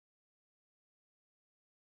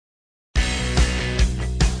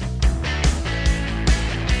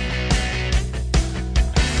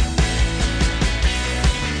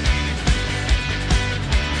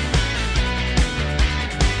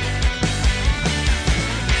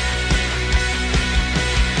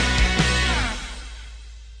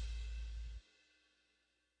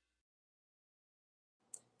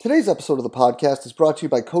Today's episode of the podcast is brought to you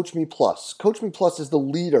by CoachMe Plus. CoachMe Plus is the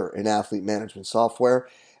leader in athlete management software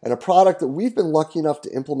and a product that we've been lucky enough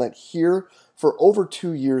to implement here for over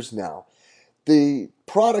 2 years now. The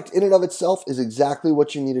product in and of itself is exactly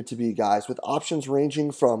what you need it to be, guys, with options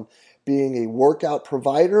ranging from being a workout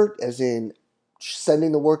provider, as in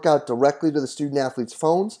sending the workout directly to the student athletes'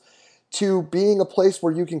 phones, to being a place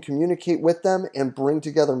where you can communicate with them and bring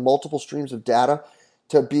together multiple streams of data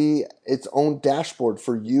to be its own dashboard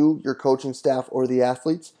for you, your coaching staff, or the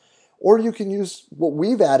athletes. Or you can use what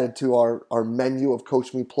we've added to our menu of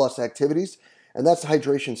CoachMe Plus activities, and that's the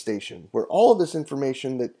Hydration Station, where all of this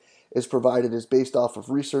information that is provided is based off of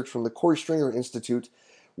research from the Corey Stringer Institute,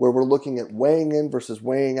 where we're looking at weighing in versus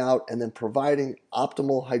weighing out and then providing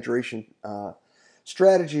optimal hydration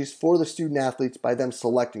strategies for the student athletes by them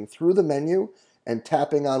selecting through the menu and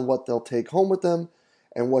tapping on what they'll take home with them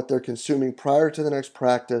and what they're consuming prior to the next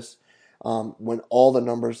practice when all the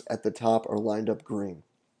numbers at the top are lined up green.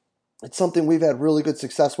 It's something we've had really good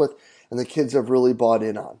success with and the kids have really bought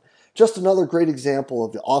in on. Just another great example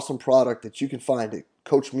of the awesome product that you can find at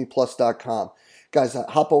CoachMePlus.com. Guys,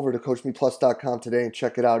 hop over to CoachMePlus.com today and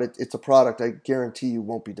check it out. It's a product I guarantee you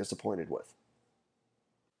won't be disappointed with.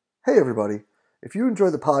 Hey everybody, if you enjoy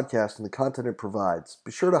the podcast and the content it provides,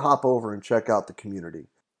 be sure to hop over and check out the community.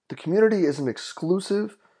 The community is an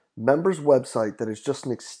exclusive members website that is just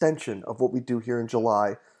an extension of what we do here in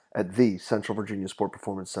July at the Central Virginia Sport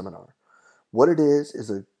Performance Seminar. What it is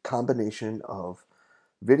a combination of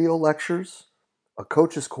video lectures, a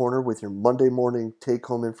coach's corner with your Monday morning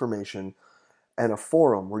take-home information, and a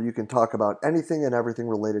forum where you can talk about anything and everything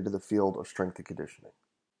related to the field of strength and conditioning.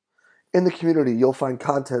 In the community, you'll find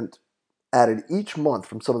content added each month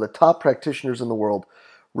from some of the top practitioners in the world,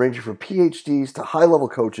 ranging from PhDs to high-level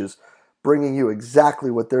coaches, bringing you exactly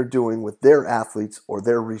what they're doing with their athletes or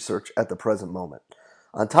their research at the present moment.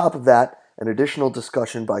 On top of that, an additional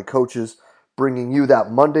discussion by coaches bringing you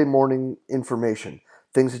that Monday morning information,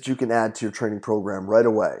 things that you can add to your training program right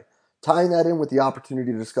away. Tying that in with the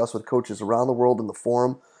opportunity to discuss with coaches around the world in the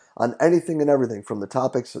forum on anything and everything from the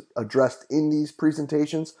topics addressed in these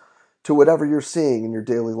presentations to whatever you're seeing in your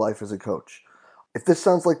daily life as a coach. If this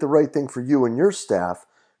sounds like the right thing for you and your staff,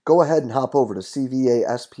 go ahead and hop over to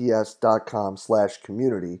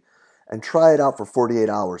cvasps.com/community and try it out for 48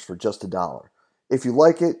 hours for just $1. If you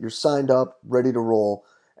like it, you're signed up, ready to roll,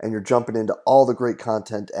 and you're jumping into all the great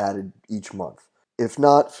content added each month. If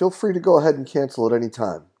not, feel free to go ahead and cancel at any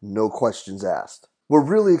time. No questions asked. We're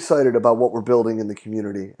really excited about what we're building in the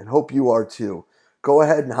community and hope you are too. Go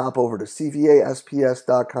ahead and hop over to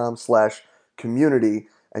cvasps.com/community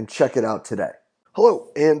and check it out today.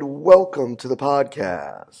 Hello and welcome to the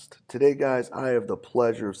podcast. Today, guys, I have the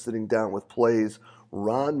pleasure of sitting down with Play's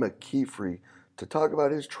Ron McKeefrey to talk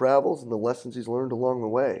about his travels and the lessons he's learned along the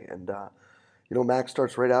way. And, Max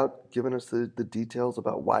starts right out giving us the details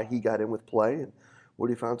about why he got in with Play and what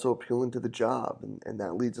he found so appealing to the job. And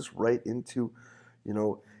that leads us right into,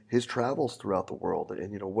 his travels throughout the world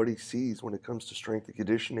and, what he sees when it comes to strength and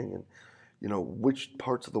conditioning and, which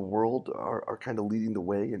parts of the world are kind of leading the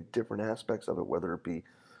way in different aspects of it, whether it be,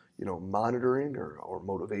 monitoring or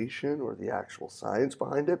motivation or the actual science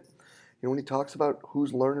behind it. When he talks about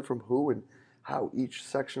who's learning from who and how each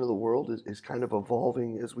section of the world is kind of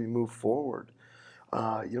evolving as we move forward.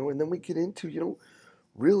 And then we get into,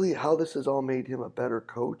 really how this has all made him a better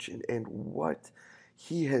coach and what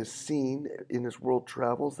he has seen in his world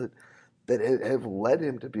travels that have led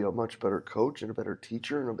him to be a much better coach and a better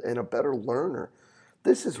teacher and a better learner.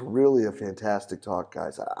 This is really a fantastic talk,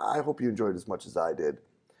 guys. I hope you enjoyed as much as I did.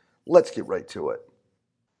 Let's get right to it.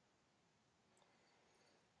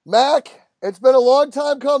 Mac, it's been a long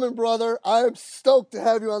time coming, brother. I am stoked to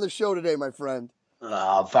have you on the show today, my friend.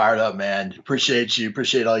 I'm fired up, man. Appreciate you.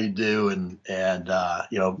 Appreciate all you do, and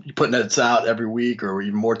you putting this out every week or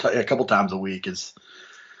even more, a couple times a week is.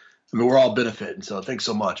 I mean, we're all benefiting. So thanks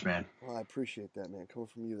so much, man. Well, I appreciate that, man. Coming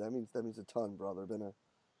from you, that means a ton, brother. Been an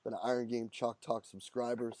Iron Game Chalk Talk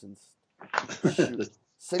subscriber since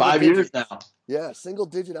 5 years now. Yeah, single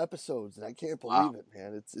digit episodes, and I can't believe it,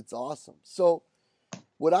 man. It's awesome. So,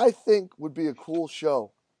 what I think would be a cool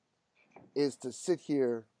show is to sit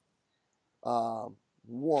here.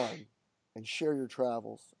 One, and share your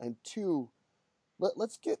travels, and two,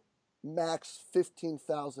 let's get Mac's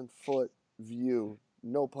 15,000 foot view,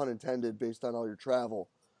 no pun intended, based on all your travel,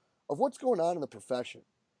 of what's going on in the profession.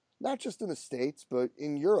 Not just in the States, but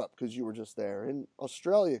in Europe, because you were just there, in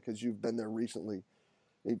Australia, because you've been there recently,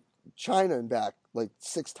 in China and back like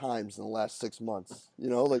 6 times in the last 6 months.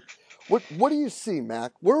 What do you see,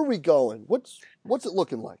 Mac? Where are we going? What's it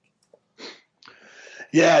looking like?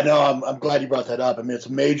 Yeah, no, I'm glad you brought that up. I mean, it's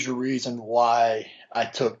a major reason why I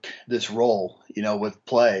took this role, with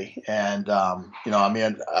play. And, I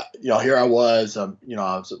mean, here I was, I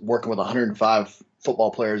was working with 105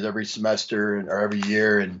 football players every semester or every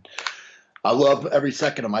year. And I love every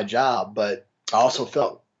second of my job, but I also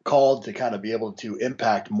felt called to kind of be able to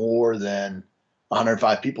impact more than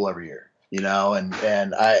 105 people every year,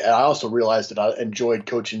 and I also realized that I enjoyed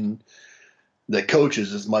coaching the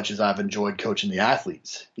coaches as much as I've enjoyed coaching the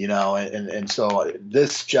athletes, and so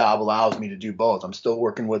this job allows me to do both. I'm still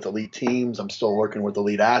working with elite teams. I'm still working with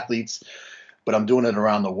elite athletes, but I'm doing it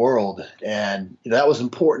around the world. And that was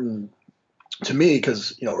important to me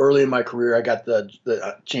because, early in my career, I got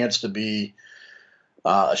the chance to be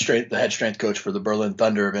the head strength coach for the Berlin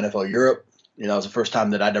Thunder of NFL Europe. It was the first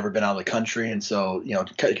time that I'd ever been out of the country. And so,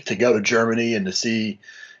 to go to Germany and to see,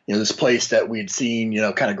 this place that we'd seen,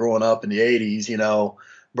 kind of growing up in the 80s,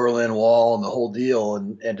 Berlin Wall and the whole deal,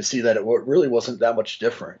 and to see that it really wasn't that much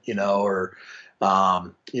different, and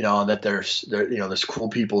that there's cool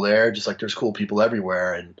people there, just like there's cool people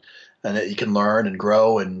everywhere, and that you can learn and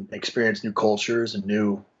grow and experience new cultures and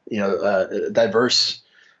new, diverse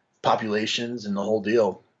populations and the whole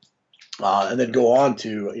deal. And then go on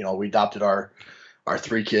to, we adopted our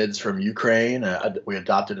three kids from Ukraine. We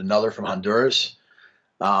adopted another from Honduras.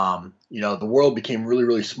 The world became really,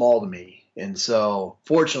 really small to me. And so,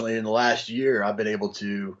 fortunately, in the last year, I've been able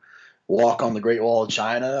to walk on the Great Wall of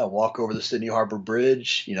China, walk over the Sydney Harbor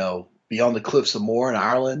Bridge, be on the Cliffs of Moher in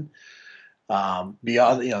Ireland,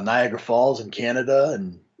 beyond, Niagara Falls in Canada,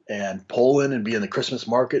 and Poland, and be in the Christmas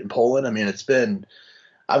market in Poland. I mean,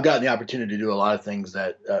 I've gotten the opportunity to do a lot of things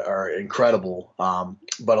that are incredible.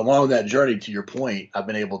 But along that journey, to your point, I've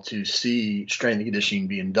been able to see strength and conditioning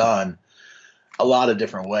being done a lot of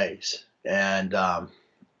different ways. And,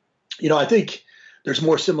 I think there's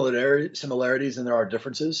more similarities than there are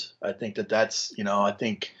differences. I think that's, I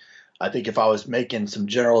think if I was making some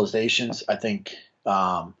generalizations, I think,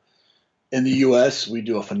 in the U.S., we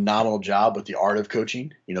do a phenomenal job with the art of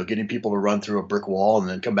coaching, getting people to run through a brick wall and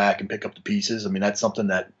then come back and pick up the pieces. I mean, that's something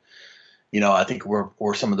that, I think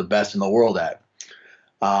we're some of the best in the world at.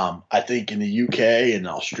 I think in the UK and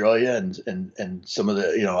Australia and some of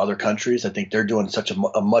the, other countries, I think they're doing such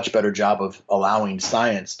a much better job of allowing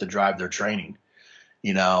science to drive their training,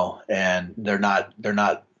 and they're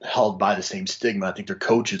not held by the same stigma. I think their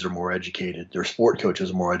coaches are more educated. Their sport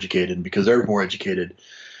coaches are more educated, and because they're more educated,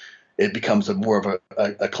 it becomes more of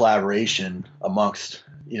a collaboration amongst,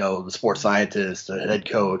 the sports scientist, the head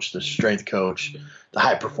coach, the strength coach, the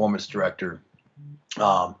high performance director.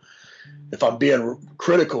 If I'm being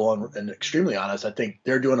critical and extremely honest, I think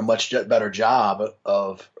they're doing a much better job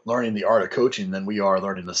of learning the art of coaching than we are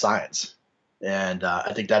learning the science. And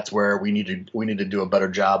I think that's where we need to do a better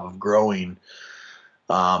job of growing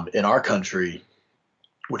in our country,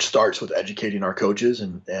 which starts with educating our coaches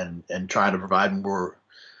and trying to provide more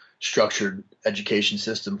structured education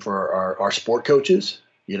system for our sport coaches.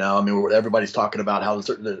 I mean, everybody's talking about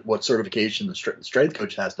what certification the strength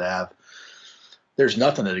coach has to have. There's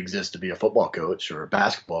nothing that exists to be a football coach or a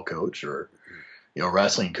basketball coach or,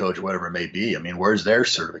 wrestling coach, whatever it may be. I mean, where's their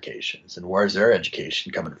certifications and where's their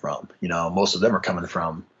education coming from? Most of them are coming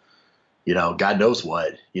from, God knows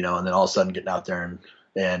what, and then all of a sudden getting out there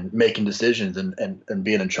and making decisions and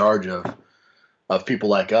being in charge of people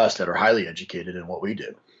like us that are highly educated in what we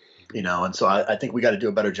do. And so I think we got to do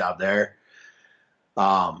a better job there.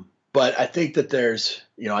 But I think that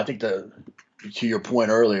to your point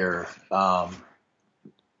earlier,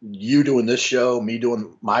 you doing this show, me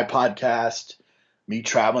doing my podcast, me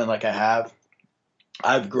traveling like I have,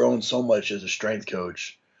 I've grown so much as a strength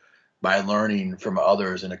coach by learning from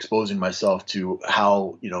others and exposing myself to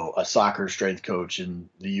how, a soccer strength coach in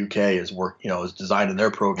the UK is designing their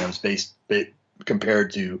programs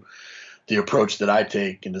compared to the approach that I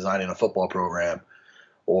take in designing a football program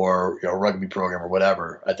or a rugby program or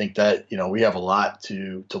whatever. I think that, we have a lot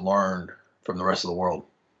to learn from the rest of the world.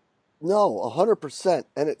 No, 100%.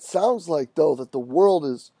 And it sounds like, though, that the world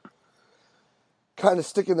is kind of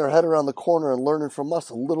sticking their head around the corner and learning from us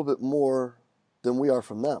a little bit more than we are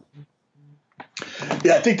from them.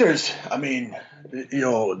 Yeah, I think there's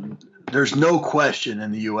no question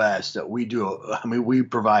in the U.S. that we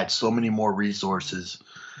provide so many more resources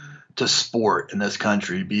to sport in this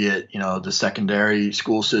country, be it, the secondary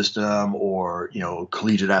school system or,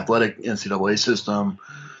 collegiate athletic NCAA system,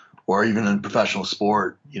 or even in professional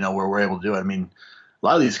sport, where we're able to do it. I mean, a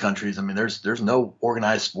lot of these countries, I mean, there's no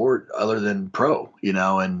organized sport other than pro,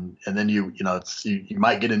 and then you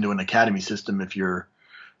might get into an academy system if you're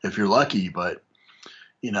lucky, but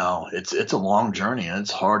it's a long journey and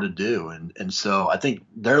it's hard to do. And so I think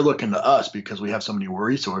they're looking to us because we have so many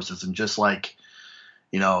resources. And just like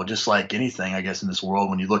anything, I guess, in this world,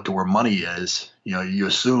 when you look to where money is, you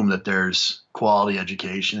assume that there's quality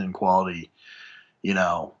education and quality, you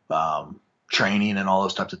know, training and all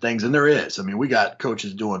those types of things. And there is. I mean, we got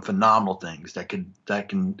coaches doing phenomenal things that can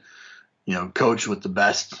coach with the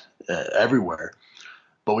best everywhere.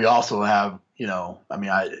 But we also have, I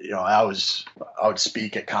mean, I would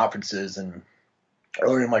speak at conferences and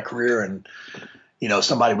earlier in my career, and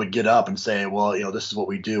somebody would get up and say, well, this is what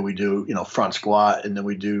we do. We do, front squat, and then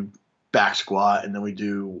we do back squat, and then we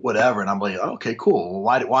do whatever. And I'm like, okay, cool.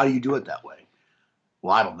 Well, why do you do it that way?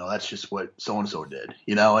 Well, I don't know. That's just what so and so did,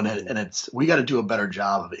 and it's we got to do a better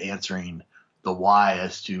job of answering the why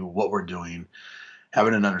as to what we're doing,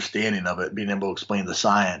 having an understanding of it, being able to explain the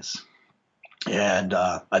science. And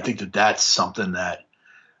I think that that's something that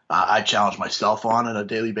I challenge myself on a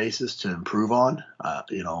daily basis to improve on,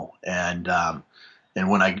 and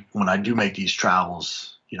when I do make these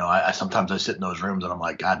travels, I sometimes I sit in those rooms and I'm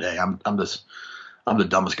like, God dang, I'm the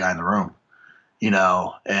dumbest guy in the room,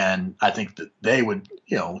 and I think that they would,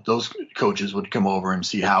 those coaches would come over and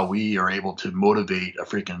see how we are able to motivate a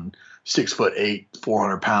freaking 6'8",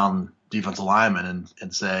 400-pound defensive lineman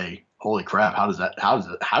and say, holy crap, how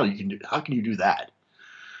can you do that?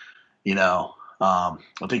 I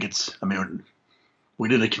think I mean, we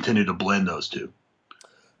need to continue to blend those two.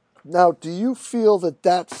 Now, do you feel that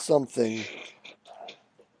that's something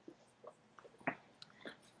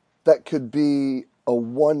that could be a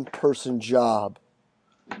one-person job?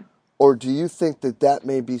 Or do you think that that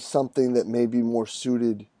may be something that may be more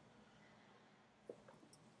suited?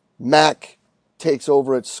 Mac takes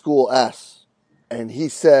over at School S, and he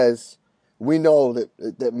says, we know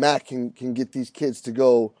that Mac can get these kids to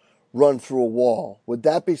go run through a wall. Would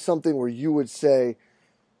that be something where you would say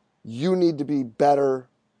you need to be better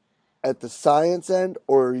at the science end,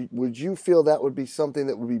 or would you feel that would be something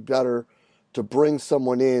that would be better to bring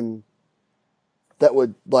someone in that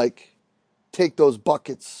would like take those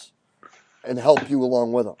buckets and help you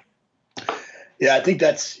along with them? Yeah, I think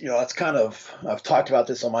that's kind of, I've talked about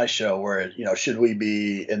this on my show where, should we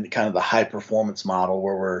be in kind of the high performance model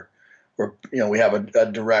where we have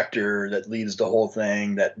a director that leads the whole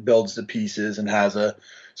thing, that builds the pieces and has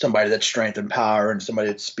somebody that's strength and power and somebody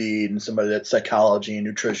that's speed and somebody that's psychology and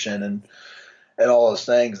nutrition and all those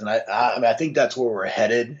things. And I mean, I think that's where we're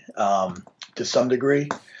headed, to some degree.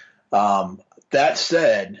 That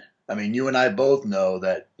said, I mean, you and I both know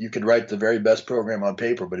that you could write the very best program on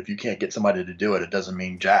paper, but if you can't get somebody to do it, it doesn't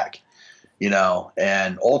mean jack,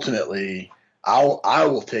 and ultimately I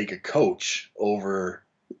will take a coach over,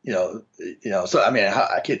 so I mean,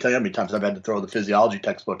 I can't tell you how many times I've had to throw the physiology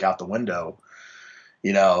textbook out the window,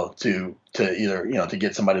 to either, to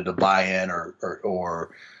get somebody to buy in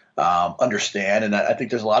or understand. And I think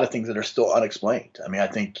there's a lot of things that are still unexplained. I mean, I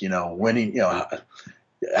think, winning,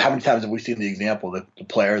 how many times have we seen the example that the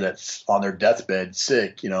player that's on their deathbed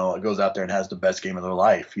sick, goes out there and has the best game of their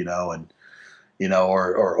life,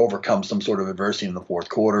 or overcomes some sort of adversity in the fourth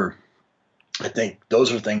quarter. I think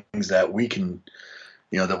those are things that we can,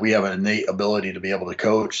 that we have an innate ability to be able to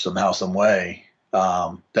coach somehow, some way,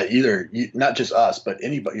 that either not just us, but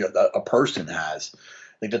anybody, a person has.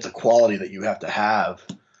 I think that's a quality that you have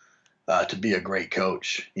to be a great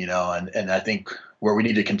coach, and I think where we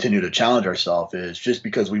need to continue to challenge ourselves is just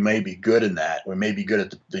because we may be good in that, we may be good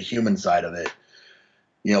at the human side of it.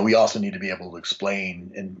 We also need to be able to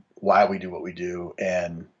explain and why we do what we do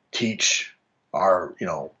and teach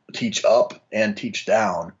teach up and teach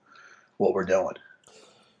down what we're doing.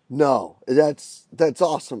 No, that's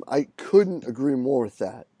awesome. I couldn't agree more with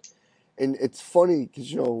that. And it's funny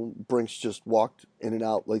because Brinks just walked in and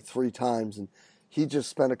out like 3 times, and he just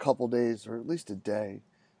spent a couple days or at least a day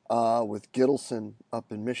with Gittleson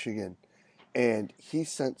up in Michigan, and he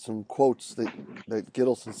sent some quotes that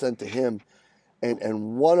Gittleson sent to him,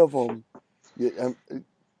 and one of them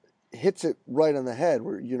hits it right on the head.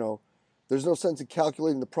 Where there's no sense in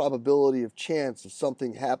calculating the probability of chance if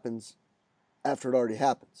something happens after it already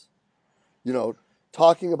happens.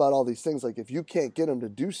 Talking about all these things, like if you can't get them to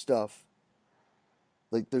do stuff,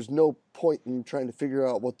 like there's no point in trying to figure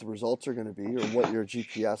out what the results are going to be or what your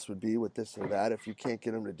GPS would be with this or that if you can't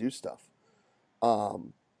get them to do stuff.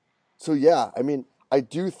 So yeah, I mean, I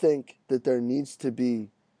do think that there needs to be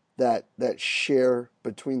that share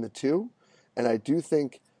between the two, and I do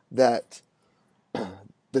think that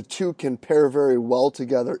the two can pair very well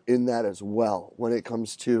together in that as well when it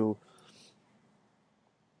comes to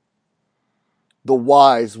the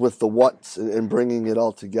whys with the whats and bringing it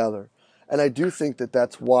all together. And I do think that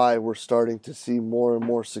that's why we're starting to see more and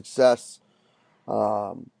more success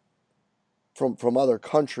from other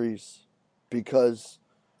countries, because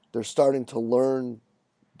they're starting to learn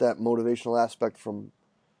that motivational aspect from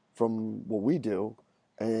what we do,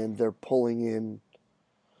 and they're pulling in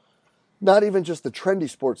not even just the trendy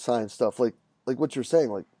sports science stuff, like what you're saying,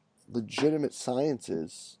 like legitimate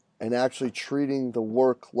sciences, and actually treating the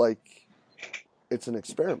work like it's an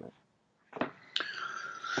experiment.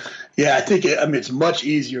 Yeah, I think it's much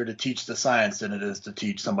easier to teach the science than it is to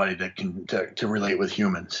teach somebody that can to relate with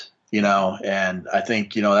humans, and I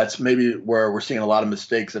think, that's maybe where we're seeing a lot of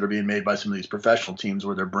mistakes that are being made by some of these professional teams,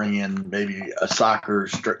 where they're bringing in maybe a soccer,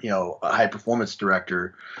 a high performance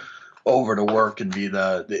director over to work and be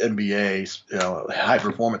the NBA, high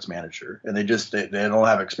performance manager, and they don't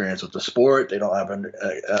have experience with the sport. They don't have an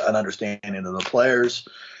understanding of the players,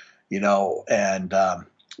 and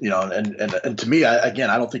and to me, I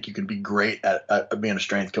don't think you can be great at being a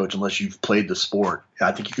strength coach unless you've played the sport.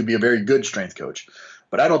 I think you can be a very good strength coach,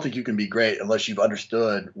 but I don't think you can be great unless you've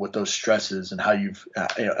understood what those stresses and how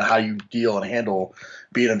how you deal and handle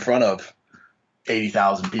being in front of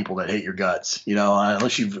 80,000 people that hate your guts.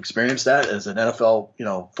 Unless you've experienced that as an NFL,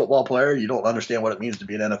 football player, you don't understand what it means to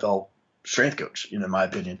be an NFL strength coach, in my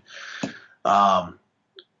opinion. But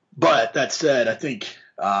that said, I think,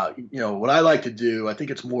 what I like to do, I think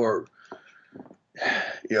it's more,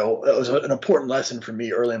 it was an important lesson for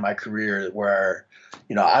me early in my career, where,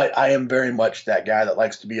 I am very much that guy that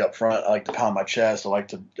likes to be up front. I like to pound my chest. I like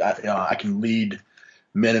to, I can lead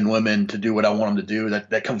men and women to do what I want them to do.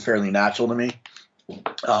 That comes fairly natural to me.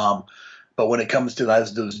 But when it comes to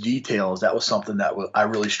those details, that was something that I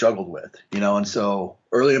really struggled with, and so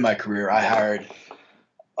early in my career, I hired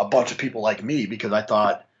a bunch of people like me because I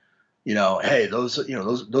thought, hey, those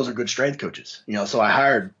are good strength coaches. So I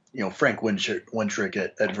hired, Frank Wintrick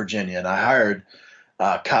at Virginia, and I hired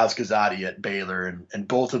Kaz Kazadi at Baylor, and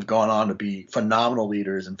both have gone on to be phenomenal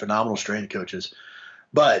leaders and phenomenal strength coaches.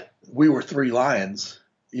 But we were three lions,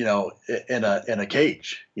 in a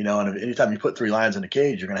cage, and anytime you put three lions in a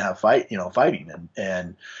cage, you're going to have fighting.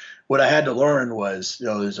 And what I had to learn was,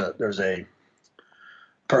 there's a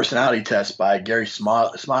personality test by Gary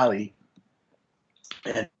Smiley,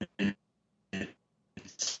 and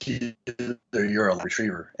you're a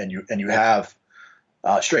retriever, and you have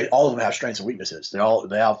all of them have strengths and weaknesses.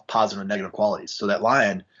 They have positive and negative qualities. So that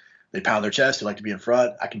lion, they pound their chest. They like to be in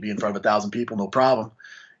front. I can be in front of 1,000 people, no problem.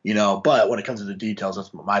 But when it comes to the details,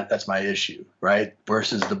 that's my issue, right?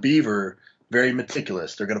 Versus the beaver, very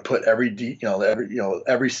meticulous. They're going to put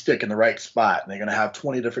every stick in the right spot, and they're going to have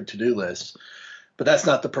 20 different to-do lists. But that's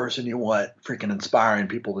not the person you want freaking inspiring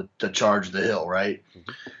people to charge the hill, right?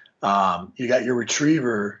 Mm-hmm. You got your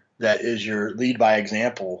retriever that is your lead by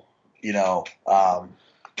example,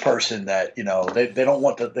 person that, they don't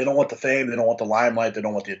want the fame, they don't want the limelight, they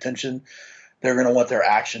don't want the attention. They're going to want their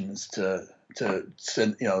actions to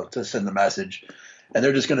send the message, and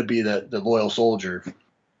they're just going to be the loyal soldier.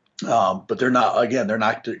 But they're not going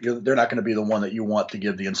to be the one that you want to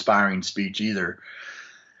give the inspiring speech either.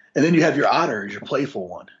 And then you have your otters, your playful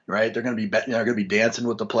one, right? They're going to be dancing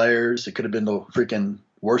with the players. It could have been the freaking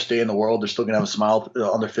worst day in the world. They're still going to have a smile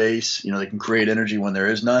on their face. They can create energy when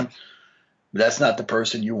there is none. But that's not the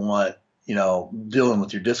person you want, dealing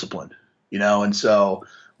with your discipline, And so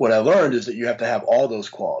what I learned is that you have to have all those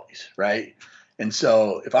qualities, right? And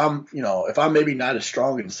so if I'm maybe not as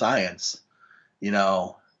strong in science,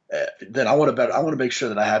 then I want to make sure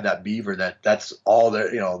that I have that beaver that's all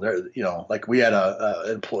there, like we had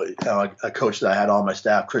a employee, a coach that I had on my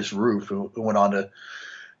staff, Chris Roof, who went on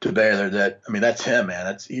to Baylor. That's him,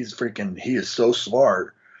 man. He is so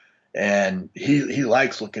smart, and he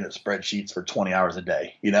likes looking at spreadsheets for 20 hours a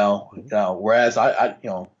day, whereas I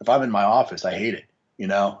if I'm in my office, I hate it,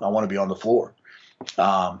 I want to be on the floor.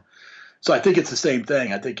 So I think it's the same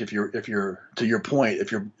thing. I think if you're to your point,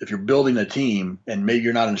 if you're building a team and maybe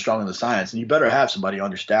you're not strong in the science, then you better have somebody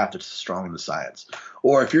on your staff that's strong in the science.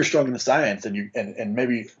 Or if you're strong in the science and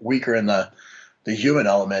maybe weaker in the human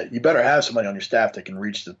element, you better have somebody on your staff that can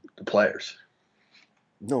reach the players.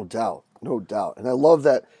 No doubt. And I love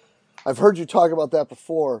that. I've heard you talk about that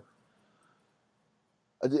before.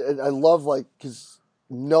 I love, because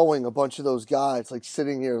knowing a bunch of those guys,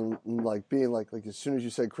 sitting here and being like as soon as you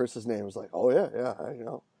said Chris's name, it was like, oh yeah,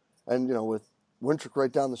 and with Wintrick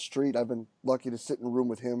right down the street, I've been lucky to sit in a room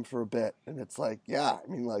with him for a bit, and it's that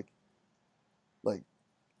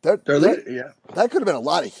could have been a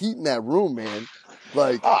lot of heat in that room, man.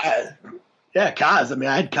 Yeah, Kaz.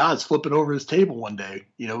 I had Kaz flipping over his table one day.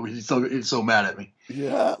 He's so mad at me.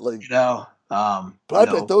 Yeah, But I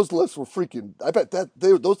bet those lists were freaking. I bet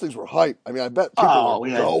those things were hype. I mean, I bet people were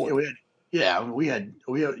going.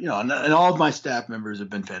 And all of my staff members have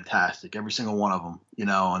been fantastic, every single one of them,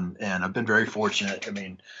 and I've been very fortunate. I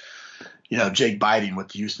mean, Jake Biding with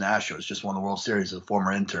the Houston Astros just won the World Series as a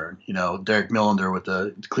former intern. Derek Millender with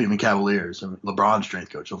the Cleveland Cavaliers and LeBron's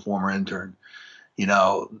strength coach, a former intern.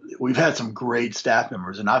 We've had some great staff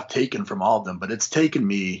members, and I've taken from all of them, but it's taken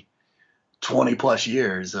me 20 plus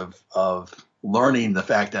years of learning the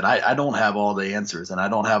fact that I don't have all the answers, and I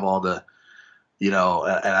don't have all the, and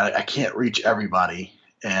I can't reach everybody,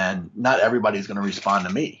 and not everybody's going to respond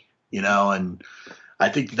to me, and I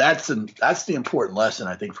think that's the important lesson,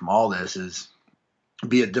 I think, from all this is,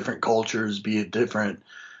 be it different cultures, be it different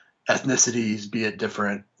ethnicities, be it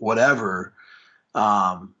different whatever,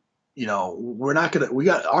 our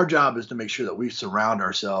job is to make sure that we surround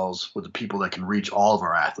ourselves with the people that can reach all of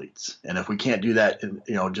our athletes. And if we can't do that,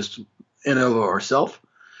 just in and of ourselves,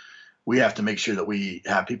 we have to make sure that we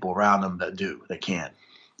have people around them that can.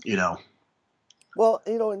 Well,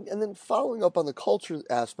 and then following up on the culture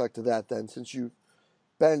aspect of that, then, since you've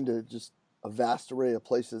been to just a vast array of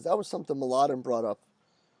places, that was something Mladen brought up.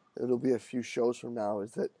 It'll be a few shows from now.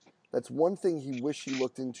 That's one thing he wished he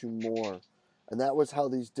looked into more, and that was how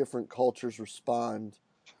these different cultures respond,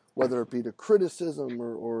 whether it be to criticism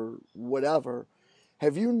or whatever.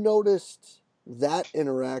 Have you noticed that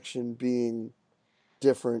interaction being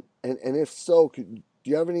different? And if so, do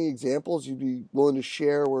you have any examples you'd be willing to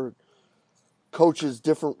share where coaches'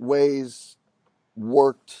 different ways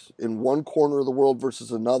worked in one corner of the world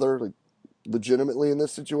versus another, like legitimately in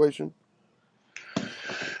this situation?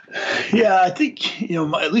 Yeah, I think,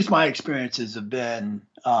 at least my experiences have been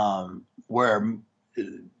where,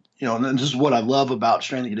 and this is what I love about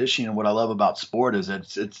strength and conditioning and what I love about sport is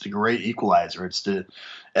it's the great equalizer.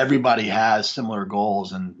 Everybody has similar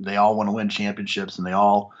goals and they all want to win championships and they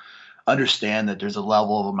all understand that there's a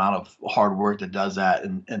level of amount of hard work that does that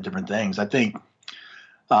and different things. I think,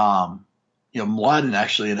 Mladen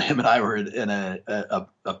actually, and him and I were in a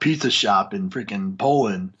pizza shop in freaking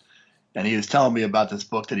Poland, and he was telling me about this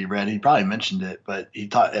book that he read. He probably mentioned it, but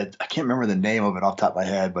I can't remember the name of it off the top of my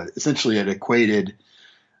head, but essentially it equated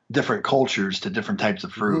different cultures to different types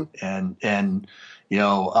of fruit. Mm-hmm.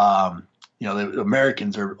 The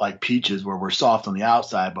Americans are like peaches where we're soft on the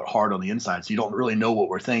outside, but hard on the inside. So you don't really know what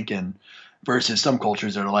we're thinking versus some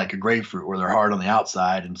cultures that are like a grapefruit where they're hard on the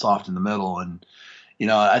outside and soft in the middle. And,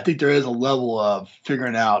 I think there is a level of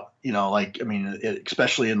figuring out,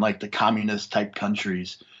 especially in like the communist type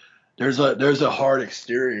countries, there's a hard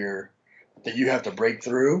exterior that you have to break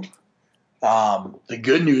through. The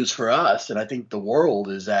good news for us, and I think the world,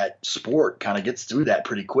 is that sport kind of gets through that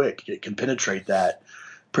pretty quick. It can penetrate that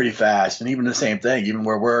pretty fast. And even the same thing, even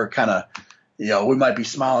where we're kind of, we might be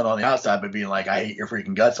smiling on the outside, but being like, I hate your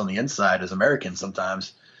freaking guts on the inside as Americans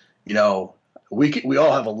sometimes, we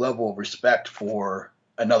all have a level of respect for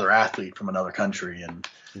another athlete from another country and,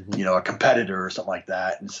 mm-hmm. A competitor or something like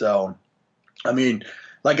that. And so,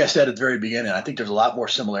 like I said at the very beginning, I think there's a lot more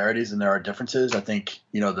similarities than there are differences. I think,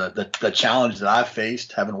 the challenge that I've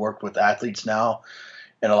faced having worked with athletes now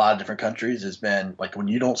in a lot of different countries has been like, when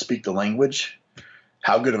you don't speak the language,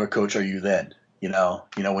 how good of a coach are you then?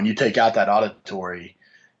 When you take out that auditory,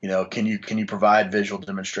 can you provide visual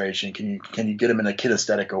demonstration? Can you get them in a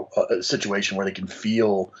kinesthetic situation where they can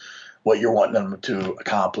feel what you're wanting them to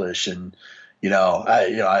accomplish? And,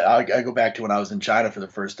 I go back to when I was in China for the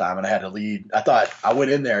first time and I had to lead. I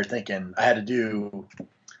went in there thinking I had to do,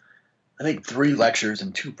 I think 3 lectures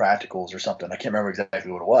and 2 practicals or something. I can't remember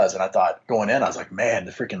exactly what it was. And I thought going in, I was like,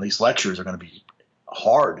 man, these lectures are going to be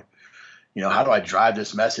hard. How do I drive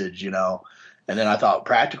this message, And then I thought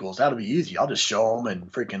practicals, that'll be easy. I'll just show them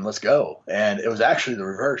and freaking let's go. And it was actually the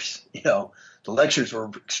reverse. The lectures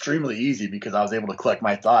were extremely easy because I was able to collect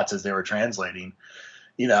my thoughts as they were translating,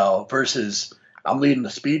 versus I'm leading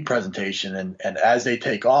the speed presentation and as they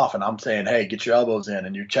take off and I'm saying, hey, get your elbows in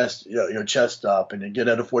and your chest up and then get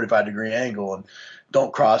at a 45-degree angle and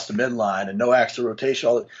don't cross the midline and no axial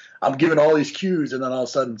rotation. I'm giving all these cues and then all of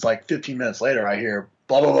a sudden it's like 15 minutes later I hear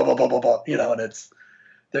blah, blah, blah, blah, blah, blah, blah, and it's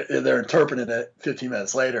they're interpreting it 15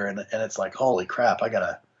 minutes later and it's like, holy crap,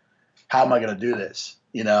 how am I going to do this?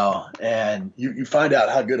 And you find out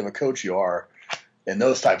how good of a coach you are in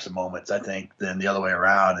those types of moments, I think, than the other way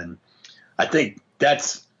around. And I think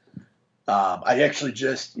that's I actually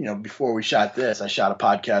just, before we shot this, I shot a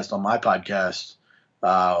podcast on my podcast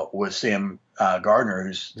with Sam Gardner,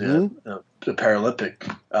 who's the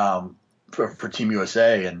Paralympic for Team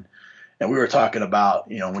USA. And we were talking about,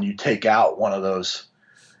 when you take out one of those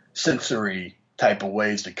sensory type of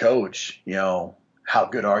ways to coach, how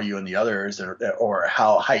good are you in the others, or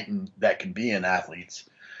how heightened that can be in athletes.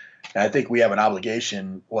 And I think we have an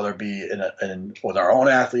obligation, whether it be with our own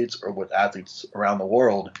athletes or with athletes around the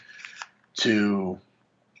world, to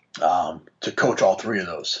coach all three of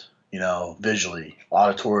those. Visually,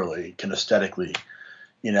 auditorily, kinesthetically.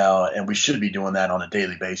 And we should be doing that on a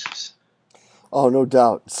daily basis. Oh, no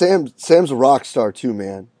doubt. Sam's a rock star too,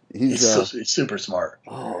 man. He's super smart.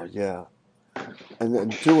 Oh yeah,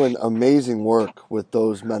 and doing amazing work with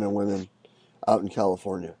those men and women out in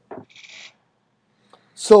California.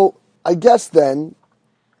 So I guess then,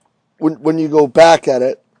 when you go back at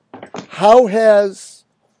it, how has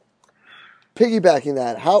piggybacking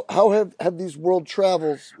that? How have these world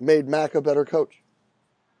travels made Mac a better coach?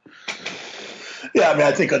 Yeah, I mean,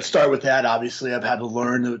 I think I'd start with that. Obviously, I've had to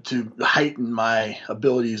learn to heighten my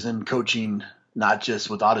abilities in coaching, not just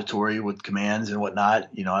with auditory, with commands and whatnot.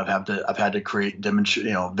 I've had to create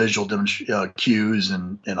visual cues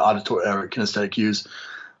and auditory or kinesthetic cues.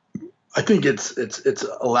 I think it's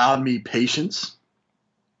allowed me patience,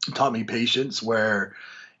 taught me patience where,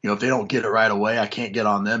 if they don't get it right away, I can't get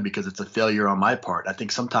on them because it's a failure on my part. I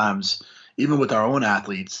think sometimes even with our own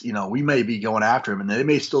athletes, we may be going after them and they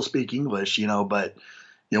may still speak English, but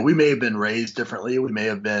we may have been raised differently. We may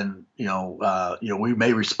have been, we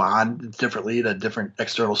may respond differently to different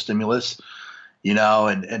external stimulus,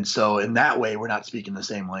 and so in that way, we're not speaking the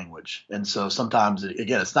same language. And so sometimes,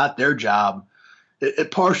 again, it's not their job.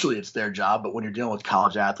 Partially it's their job, but when you're dealing with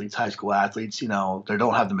college athletes, high school athletes, they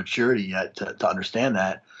don't have the maturity yet to understand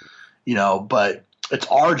that, but it's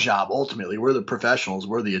our job. Ultimately, we're the professionals,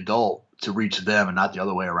 we're the adult to reach them and not the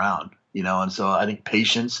other way around, and so I think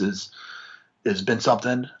patience has been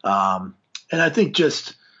something. And I think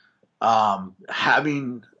just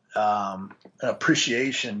having an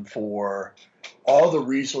appreciation for all the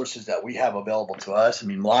resources that we have available to us. I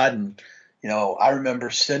mean, Mladen, I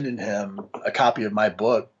remember sending him a copy of my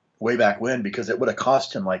book way back when because it would have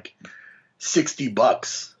cost him like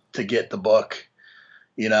 $60 to get the book,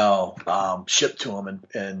 shipped to him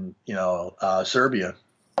in Serbia.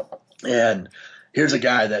 And here's a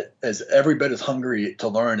guy that is every bit as hungry to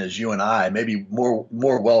learn as you and I, maybe more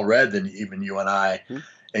well read than even you and I,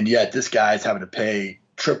 and yet this guy is having to pay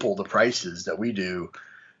triple the prices that we do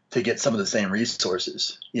to get some of the same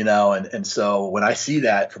resources, and so when I see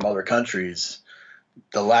that from other countries,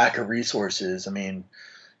 the lack of resources. I mean,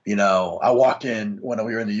 I walked in when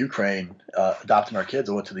we were in the Ukraine adopting our kids.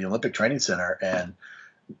 I went to the Olympic Training Center, and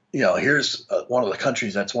here's one of the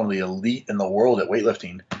countries that's one of the elite in the world at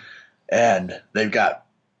weightlifting, and they've got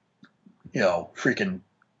freaking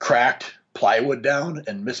cracked plywood down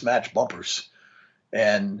and mismatched bumpers,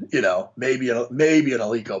 and maybe an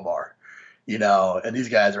Alico bar, and these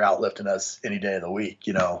guys are outlifting us any day of the week,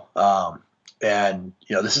 and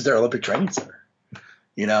this is their Olympic Training Center.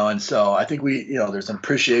 And so I think there's an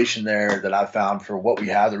appreciation there that I've found for what we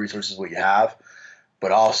have, the resources we have,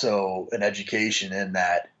 but also an education in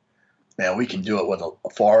that, man, we can do it with a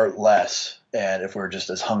far less. And if we're just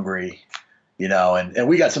as hungry, and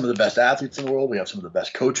we got some of the best athletes in the world. We have some of the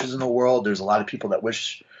best coaches in the world. There's a lot of people that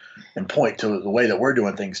wish and point to the way that we're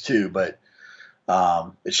doing things too. But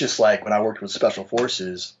it's just like when I worked with Special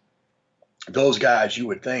Forces, those guys you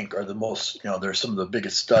would think are the most, they're some of the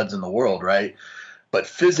biggest studs in the world, right? But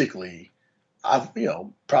physically, I've,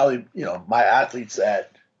 probably, my athletes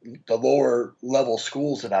at the lower level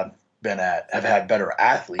schools that I've been at have had better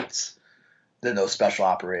athletes than those special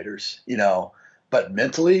operators, but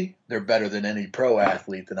mentally they're better than any pro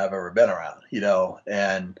athlete that I've ever been around,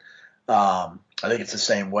 and I think it's the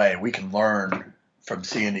same way. We can learn from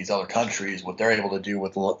seeing these other countries, what they're able to do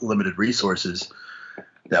with limited resources,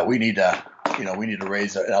 that we need to,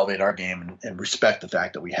 raise and elevate our game and respect the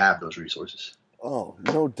fact that we have those resources. Oh,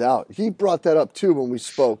 no doubt. He brought that up too when we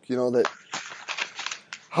spoke, that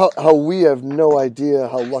how we have no idea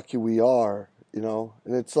how lucky we are, and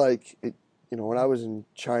it's like, when I was in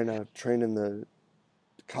China training the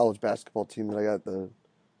college basketball team that I got to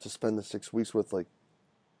spend the 6 weeks with, like,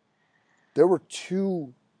 there were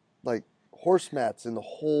two, like, horse mats in the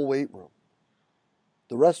whole weight room.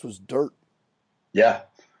 The rest was dirt. Yeah.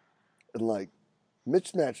 And, like,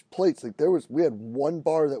 mismatched plates. Like, we had one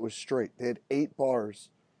bar that was straight. They had 8 bars.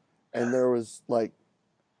 And there was, like,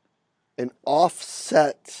 an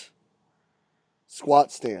offset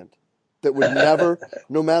squat stand that would never,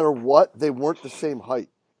 no matter what, they weren't the same height.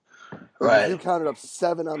 Like, Right. if you counted up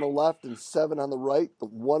 7 on the left and 7 on the right,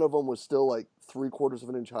 one of them was still like 3/4 of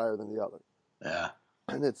an inch higher than the other. Yeah.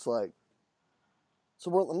 And it's like,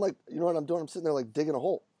 so I'm like, you know what I'm doing? I'm sitting there like digging a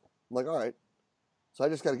hole. I'm like, all right, so I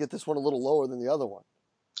just got to get this one a little lower than the other one.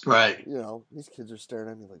 Right. These kids are staring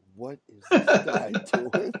at me like, what is this guy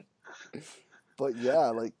doing? But yeah,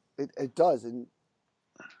 like it does. And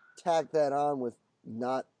tack that on with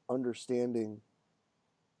not understanding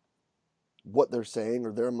what they're saying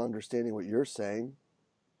or them understanding what you're saying.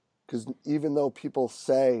 Because even though people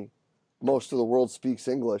say most of the world speaks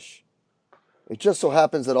English, it just so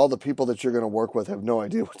happens that all the people that you're going to work with have no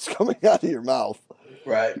idea what's coming out of your mouth.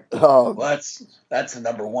 Right. Um, Well, that's the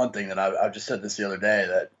number one thing that I've just said this the other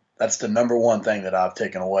day, that's the number one thing that I've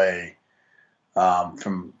taken away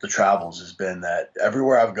from the travels has been that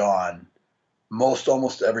everywhere I've gone,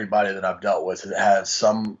 almost everybody that I've dealt with has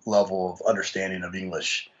some level of understanding of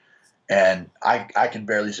English, and I can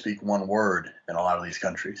barely speak one word in a lot of these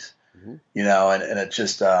countries. mhm. And it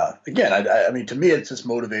just again, I mean, to me, it's just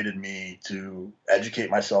motivated me to educate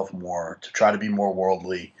myself more, to try to be more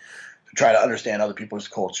worldly, to try to understand other people's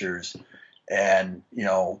cultures, and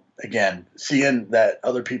again, seeing that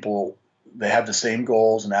other people, they have the same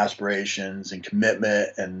goals and aspirations and commitment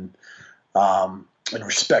and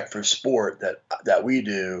respect for sport that we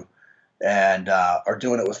do, and are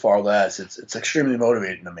doing it with far less. It's extremely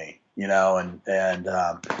motivating to me, and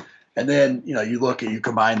then you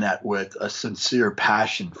combine that with a sincere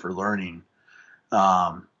passion for learning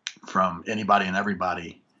from anybody and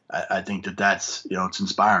everybody. I think that's it's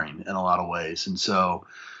inspiring in a lot of ways, and so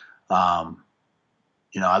um,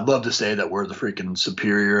 I'd love to say that we're the freaking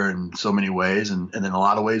superior in so many ways, and in a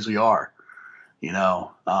lot of ways we are, you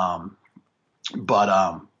know. But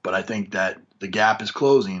I think that the gap is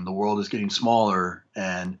closing, the world is getting smaller,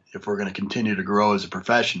 and if we're going to continue to grow as a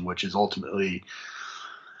profession, which is ultimately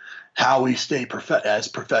how we stay as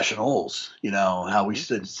professionals, how we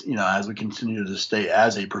sit, as we continue to stay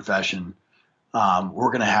as a profession,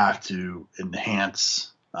 we're going to have to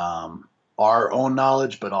enhance our own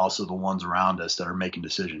knowledge, but also the ones around us that are making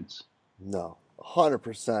decisions. No,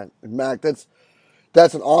 100%. And Mac, that's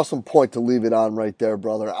an awesome point to leave it on right there,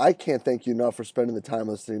 brother. I can't thank you enough for spending the time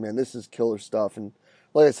with us today, man. This is killer stuff. And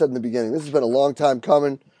like I said in the beginning, this has been a long time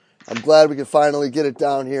coming. I'm glad we could finally get it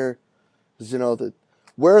down here. Because, that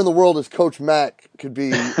where in the world is Coach Mac could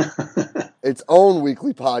be its own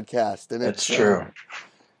weekly podcast. And That's true.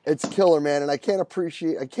 It's killer, man. And I can't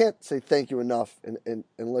say thank you enough and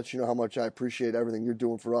let you know how much I appreciate everything you're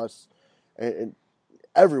doing for us and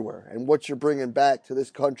everywhere and what you're bringing back to this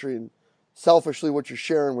country and selfishly what you're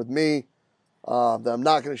sharing with me that I'm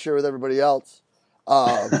not going to share with everybody else.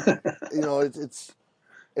 It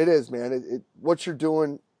is, man. What you're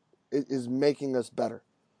doing is making us better.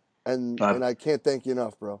 And I can't thank you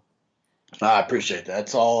enough, bro. I appreciate that.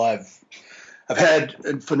 That's all I've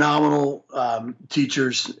had phenomenal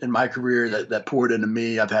teachers in my career that poured into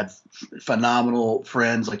me. I've had phenomenal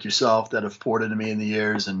friends like yourself that have poured into me in the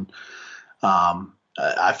years, and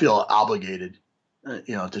I feel obligated,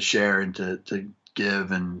 to share and to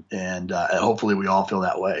give, and hopefully we all feel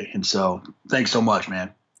that way. And so, thanks so much,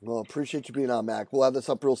 man. Well, appreciate you being on, Mac. We'll have this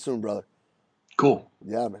up real soon, brother. Cool.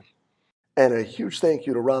 Yeah, man. And a huge thank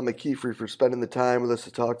you to Ron McKeefery for spending the time with us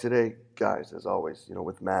to talk today. Guys, as always,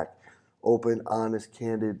 with Mac, open, honest,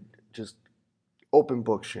 candid, just open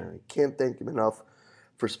book sharing. Can't thank him enough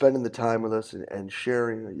for spending the time with us and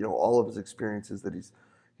sharing, all of his experiences that he's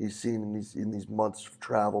seen in these months of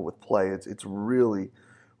travel with play. It's really,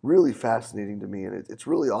 really fascinating to me, and it's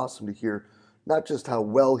really awesome to hear not just how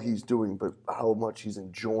well he's doing, but how much he's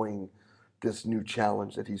enjoying this new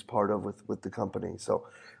challenge that he's part of with the company. So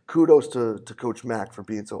kudos to Coach Mac for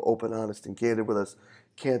being so open, honest, and candid with us.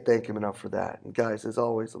 Can't thank him enough for that. And guys, as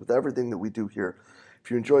always, with everything that we do here, if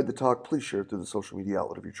you enjoyed the talk, please share it through the social media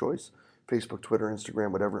outlet of your choice, Facebook, Twitter,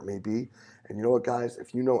 Instagram, whatever it may be. And you know what, guys?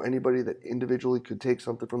 If you know anybody that individually could take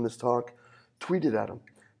something from this talk, tweet it at them.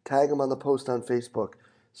 Tag them on the post on Facebook.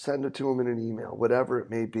 Send it to them in an email, whatever it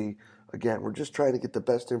may be. Again, we're just trying to get the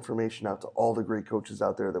best information out to all the great coaches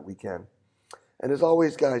out there that we can. And as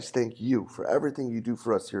always, guys, thank you for everything you do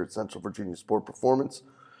for us here at Central Virginia Sport Performance.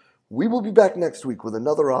 We will be back next week with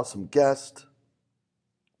another awesome guest.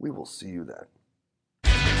 We will see you then.